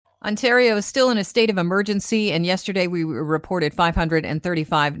Ontario is still in a state of emergency, and yesterday we reported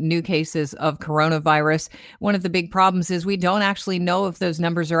 535 new cases of coronavirus. One of the big problems is we don't actually know if those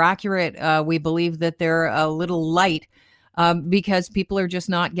numbers are accurate. We believe that they're a little light because people are just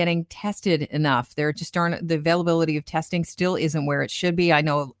not getting tested enough. There just aren't, the availability of testing still isn't where it should be. I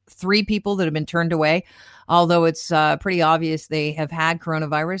know 3 people that have been turned away, although it's pretty obvious they have had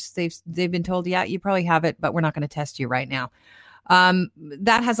coronavirus. They've been told, yeah, you probably have it, but we're not going to test you right now.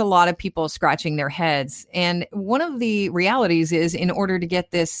 That has a lot of people scratching their heads. And one of the realities is, in order to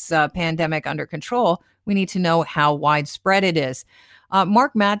get this pandemic under control, we need to know how widespread it is.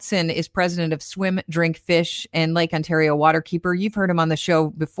 Mark Matson is president of Swim, Drink, Fish, and Lake Ontario Waterkeeper. You've heard him on the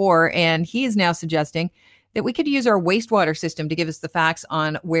show before, and he is now suggesting that we could use our wastewater system to give us the facts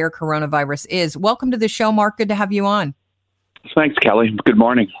on where coronavirus is. Welcome to the show, Mark. Good to have you on. Thanks, Kelly. Good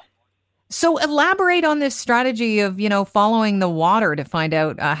morning. So elaborate on this strategy of, following the water to find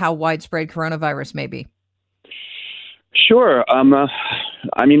out how widespread coronavirus may be. Sure.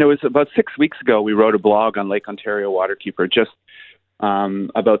 It was about 6 weeks ago we wrote a blog on Lake Ontario Waterkeeper just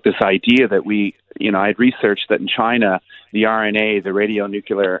about this idea that I'd researched that in China, the RNA, the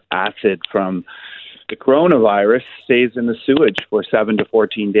radionucleic acid from the coronavirus, stays in the sewage for 7 to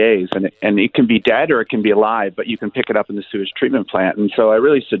 14 days, and it can be dead or it can be alive, but you can pick it up in the sewage treatment plant. And so I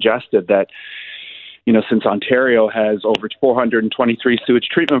really suggested that, since Ontario has over 423 sewage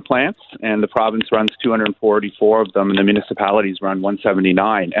treatment plants, and the province runs 244 of them, and the municipalities run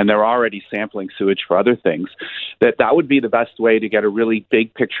 179, and they're already sampling sewage for other things, that would be the best way to get a really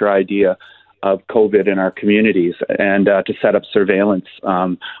big picture idea of COVID in our communities, and to set up surveillance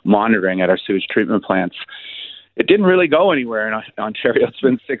monitoring at our sewage treatment plants. It didn't really go anywhere in Ontario. It's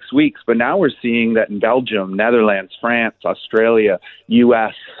been 6 weeks, but now we're seeing that in Belgium, Netherlands, France, Australia,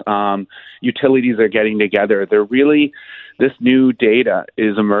 U.S., utilities are getting together. This new data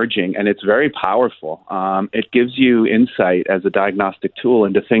is emerging, and it's very powerful. It gives you insight as a diagnostic tool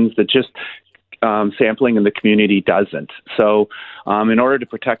into things that just sampling in the community doesn't. So in order to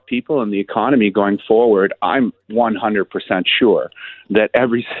protect people and the economy going forward, I'm 100% sure that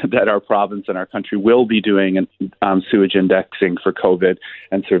our province and our country will be doing sewage indexing for COVID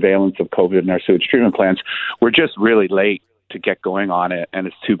and surveillance of COVID in our sewage treatment plants. We're just really late to get going on it, and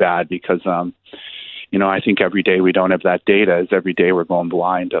it's too bad because I think every day we don't have that data is every day we're going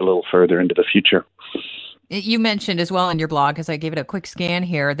blind a little further into the future. You mentioned as well in your blog, as I gave it a quick scan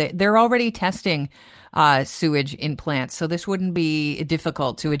here, that they're already testing sewage in plants. So this wouldn't be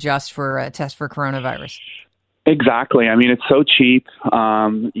difficult to adjust for a test for coronavirus. Exactly. I mean, it's so cheap.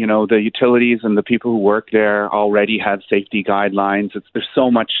 The utilities and the people who work there already have safety guidelines. There's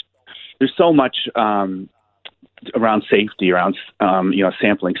so much around safety, around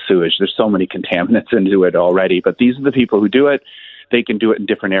sampling sewage. There's so many contaminants into it already. But these are the people who do it. They can do it in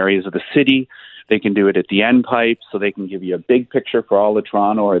different areas of the city. They can do it at the end pipe, so they can give you a big picture for all of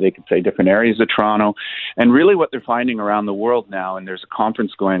Toronto, or they can say different areas of Toronto. And really what they're finding around the world now, and there's a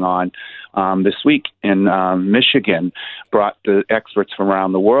conference going on this week in Michigan, brought the experts from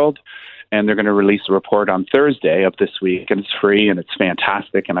around the world, and they're going to release a report on Thursday of this week, and it's free and it's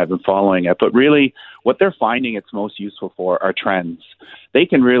fantastic, and I've been following it. But really, what they're finding it's most useful for are trends. They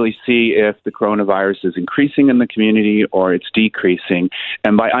can really see if the coronavirus is increasing in the community or it's decreasing.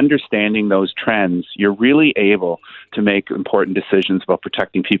 And by understanding those trends, you're really able to make important decisions about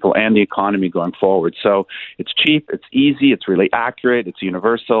protecting people and the economy going forward. So it's cheap, it's easy, it's really accurate, it's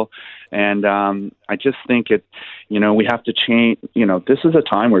universal. And I just think we have to change. This is a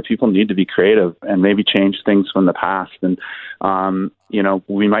time where people need to be creative and maybe change things from the past. And,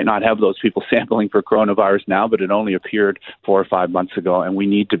 we might not have those people sampling for coronavirus now, but it only appeared 4 or 5 months ago, and we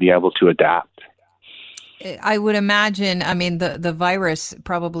need to be able to adapt. I would imagine, the virus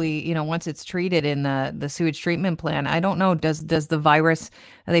probably, once it's treated in the sewage treatment plant, I don't know, does the virus,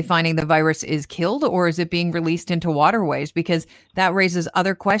 are they finding the virus is killed, or is it being released into waterways? Because that raises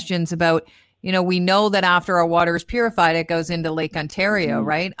other questions about, we know that after our water is purified, it goes into Lake Ontario,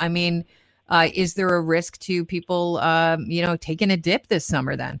 right? Is there a risk to people, taking a dip this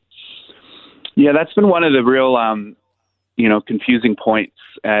summer then? Yeah, that's been one of the real, confusing points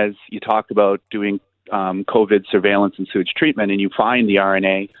as you talk about doing COVID surveillance and sewage treatment, and you find the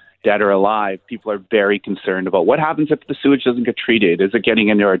RNA dead or alive. People are very concerned about what happens if the sewage doesn't get treated. Is it getting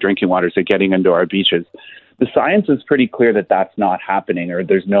into our drinking water? Is it getting into our beaches? The science is pretty clear that that's not happening, or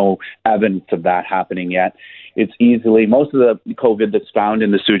there's no evidence of that happening yet. Most of the COVID that's found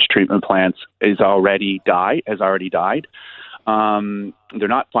in the sewage treatment plants has already died. They're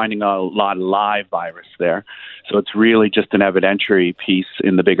not finding a lot of live virus there. So it's really just an evidentiary piece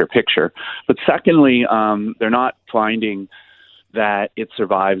in the bigger picture. But secondly, they're not finding that it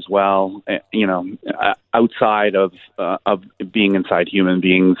survives well, outside of being inside human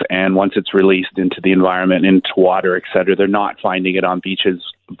beings. And once it's released into the environment, into water, et cetera, they're not finding it on beaches,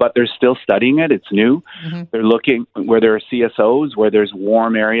 but they're still studying it. It's new. Mm-hmm. They're looking where there are CSOs, where there's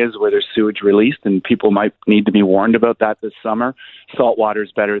warm areas, where there's sewage released, and people might need to be warned about that this summer. Salt water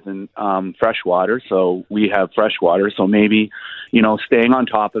is better than fresh water, so we have fresh water. So maybe, staying on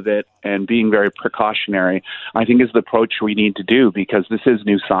top of it and being very precautionary, I think, is the approach we need to do, because this is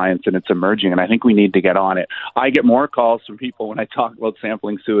new science and it's emerging, and I think we need to get on it. I get more calls from people when I talk about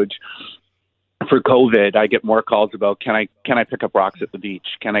sampling sewage for COVID. I get more calls about, can I pick up rocks at the beach?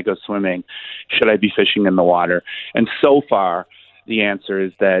 Can I go swimming? Should I be fishing in the water? And so far, the answer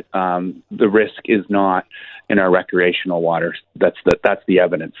is that the risk is not in our recreational waters. That's the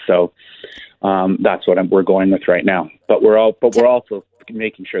evidence. So that's what we're going with right now. But we're also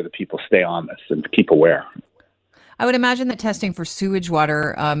making sure that people stay on this and keep aware. I would imagine that testing for sewage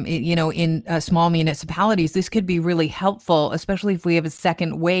water, in small municipalities, this could be really helpful, especially if we have a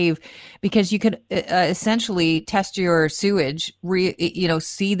second wave, because you could essentially test your sewage,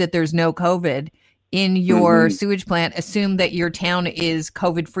 see that there's no COVID in your sewage plant, assume that your town is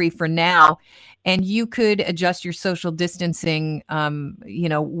COVID-free for now, and you could adjust your social distancing,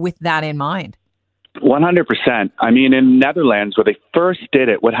 with that in mind. 100%. I mean, in Netherlands, where they first did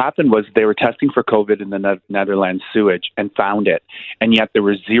it, what happened was they were testing for COVID in the Netherlands sewage and found it. And yet there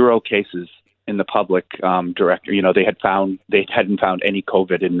were 0 cases in the public directory. They hadn't found any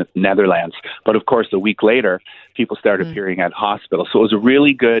COVID in the Netherlands. But of course, a week later, people started appearing at hospitals. So it was a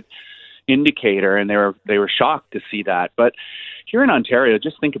really good indicator, and they were shocked to see that. But here in Ontario,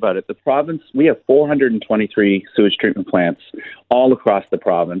 just think about it. The province, we have 423 sewage treatment plants all across the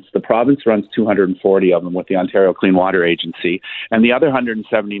province. The province runs 240 of them with the Ontario Clean Water Agency, and the other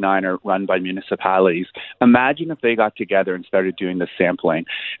 179 are run by municipalities. Imagine if they got together and started doing the sampling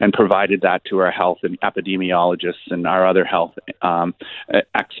and provided that to our health and epidemiologists and our other health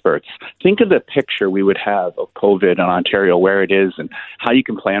experts. Think of the picture we would have of COVID in Ontario, where it is and how you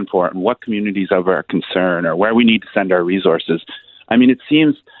can plan for it and what communities of our concern or where we need to send our resources. I mean, it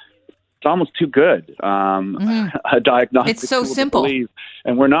seems it's almost too good. A diagnostic it's so simple, believe,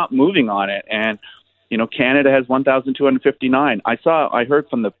 and we're not moving on it. And Canada has 1,259. I heard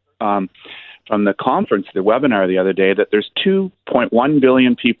from the conference, the webinar the other day, that there's 2.1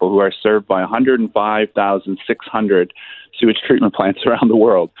 billion people who are served by 105,600 sewage treatment plants around the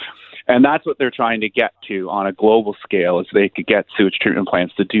world. And that's what they're trying to get to on a global scale, is they could get sewage treatment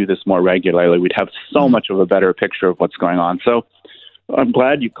plants to do this more regularly. We'd have so much of a better picture of what's going on. So I'm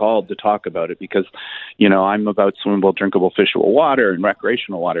glad you called to talk about it, because, I'm about swimmable, drinkable, fishable water and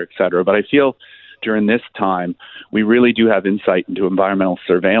recreational water, et cetera. But I feel during this time, we really do have insight into environmental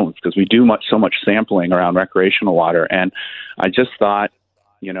surveillance, because we do so much sampling around recreational water. And I just thought,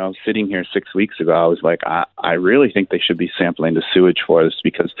 sitting here 6 weeks ago, I was like, I really think they should be sampling the sewage for this,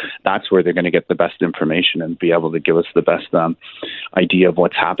 because that's where they're going to get the best information and be able to give us the best idea of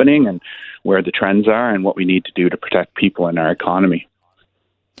what's happening and where the trends are and what we need to do to protect people in our economy.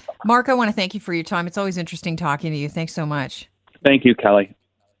 Mark, I want to thank you for your time. It's always interesting talking to you. Thanks so much. Thank you, Kelly.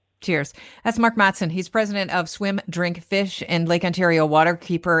 Cheers. That's Mark Matson. He's president of Swim, Drink, Fish, and Lake Ontario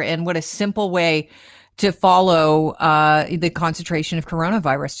Waterkeeper. And what a simple way to follow the concentration of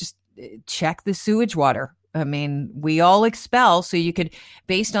coronavirus. Just check the sewage water. I mean, we all expel, so you could,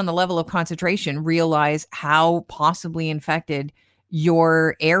 based on the level of concentration, realize how possibly infected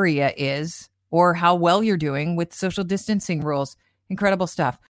your area is or how well you're doing with social distancing rules. Incredible stuff.